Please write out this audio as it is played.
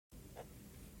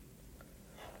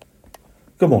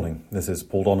Good morning. This is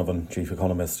Paul Donovan, Chief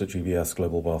Economist at UBS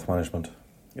Global Wealth Management.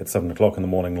 It's 7 o'clock in the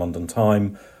morning London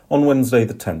time on Wednesday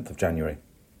the 10th of January.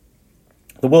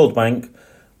 The World Bank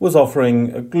was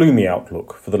offering a gloomy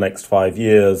outlook for the next 5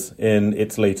 years in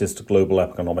its latest global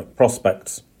economic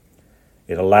prospects.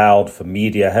 It allowed for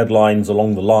media headlines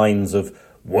along the lines of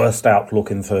worst outlook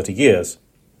in 30 years.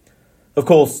 Of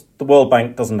course, the World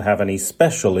Bank doesn't have any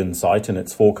special insight in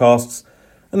its forecasts,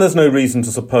 and there's no reason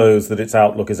to suppose that its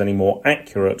outlook is any more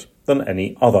accurate than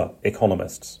any other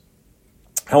economists.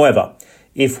 However,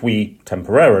 if we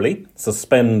temporarily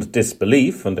suspend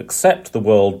disbelief and accept the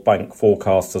World Bank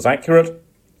forecasts as accurate,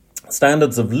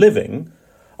 standards of living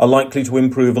are likely to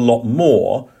improve a lot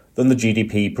more than the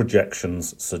GDP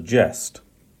projections suggest.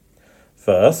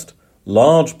 First,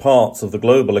 large parts of the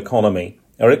global economy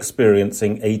are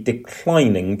experiencing a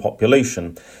declining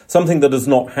population, something that has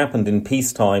not happened in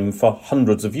peacetime for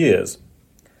hundreds of years.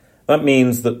 That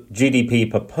means that GDP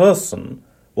per person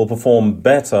will perform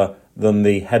better than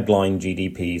the headline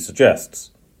GDP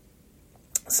suggests.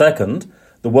 Second,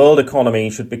 the world economy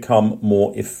should become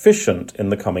more efficient in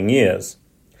the coming years.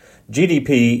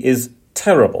 GDP is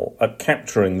terrible at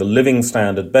capturing the living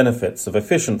standard benefits of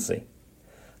efficiency.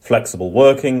 Flexible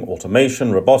working,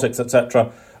 automation, robotics,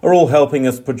 etc. are all helping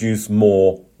us produce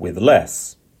more with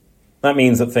less. That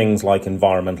means that things like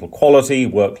environmental quality,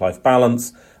 work-life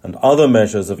balance, and other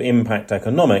measures of impact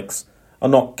economics are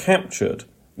not captured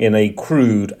in a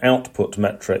crude output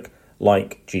metric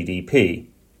like GDP.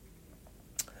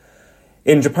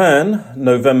 In Japan,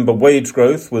 November wage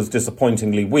growth was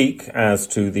disappointingly weak as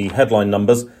to the headline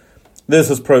numbers. This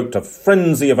has provoked a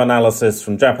frenzy of analysis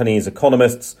from Japanese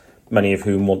economists, many of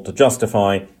whom want to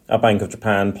justify a Bank of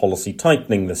Japan policy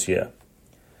tightening this year.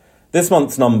 This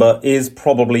month's number is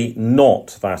probably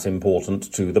not that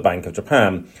important to the Bank of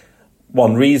Japan.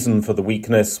 One reason for the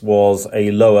weakness was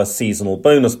a lower seasonal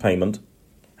bonus payment.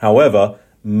 However,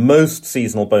 most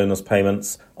seasonal bonus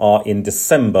payments are in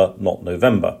December, not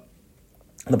November.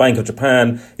 The Bank of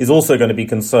Japan is also going to be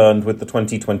concerned with the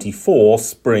 2024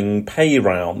 spring pay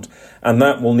round, and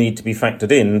that will need to be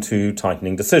factored into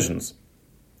tightening decisions.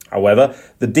 However,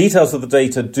 the details of the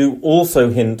data do also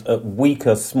hint at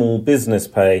weaker small business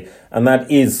pay, and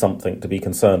that is something to be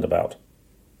concerned about.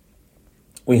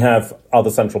 We have other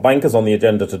central bankers on the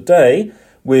agenda today,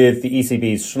 with the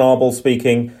ECB's Schnabel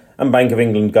speaking and Bank of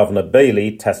England Governor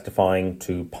Bailey testifying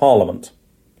to Parliament.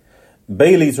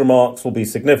 Bailey's remarks will be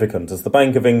significant as the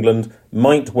Bank of England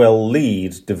might well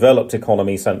lead developed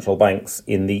economy central banks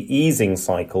in the easing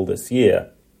cycle this year.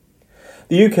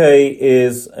 The UK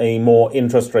is a more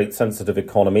interest rate sensitive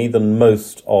economy than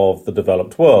most of the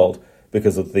developed world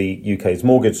because of the UK's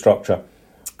mortgage structure,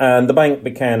 and the bank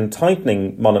began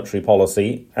tightening monetary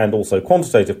policy and also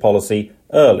quantitative policy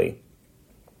early.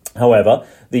 However,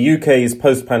 the UK's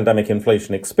post-pandemic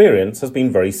inflation experience has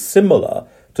been very similar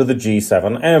to the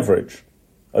G7 average.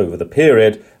 Over the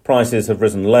period, prices have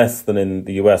risen less than in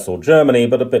the US or Germany,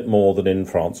 but a bit more than in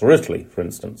France or Italy, for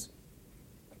instance.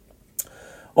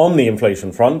 On the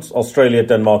inflation front, Australia,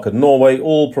 Denmark and Norway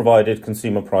all provided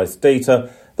consumer price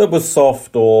data that was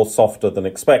soft or softer than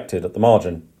expected at the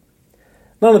margin.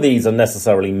 None of these are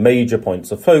necessarily major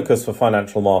points of focus for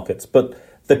financial markets, but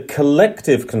the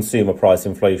collective consumer price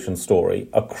inflation story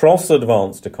across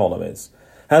advanced economies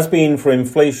has been for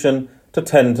inflation to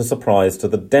tend to surprise to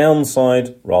the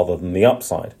downside rather than the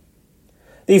upside.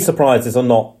 These surprises are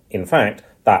not, in fact,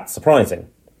 that surprising.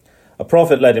 A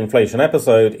profit-led inflation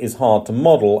episode is hard to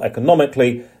model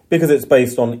economically because it's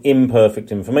based on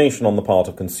imperfect information on the part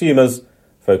of consumers,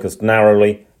 focused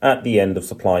narrowly at the end of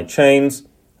supply chains,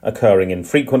 occurring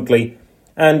infrequently,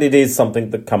 and it is something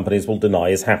that companies will deny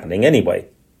is happening anyway.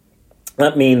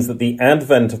 That means that the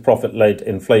advent of profit-led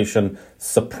inflation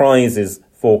surprises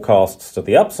forecasts to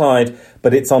the upside,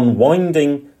 but its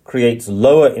unwinding creates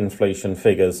lower inflation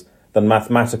figures than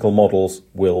mathematical models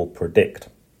will predict.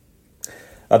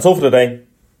 That's all for today.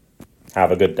 Have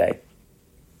a good day.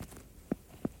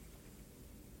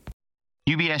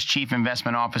 UBS Chief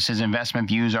Investment Office's investment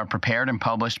views are prepared and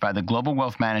published by the global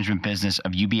wealth management business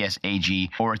of UBS AG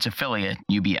or its affiliate,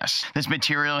 UBS. This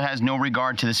material has no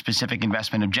regard to the specific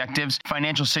investment objectives,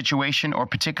 financial situation, or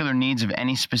particular needs of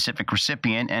any specific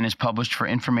recipient and is published for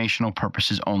informational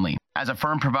purposes only. As a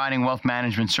firm providing wealth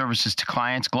management services to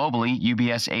clients globally,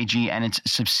 UBS AG and its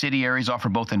subsidiaries offer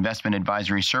both investment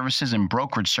advisory services and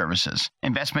brokerage services.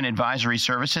 Investment advisory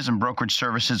services and brokerage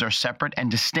services are separate and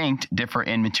distinct, differ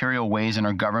in material ways, and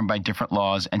are governed by different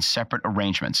laws and separate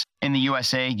arrangements. In the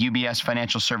USA, UBS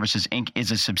Financial Services Inc.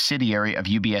 is a subsidiary of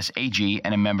UBS AG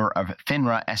and a member of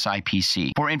FINRA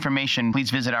SIPC. For information, please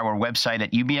visit our website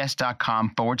at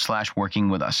ubs.com/working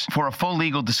with us. For a full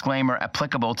legal disclaimer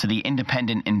applicable to the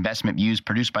independent investment views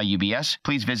produced by UBS,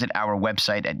 please visit our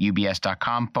website at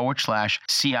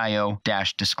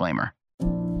ubs.com/CIO-disclaimer.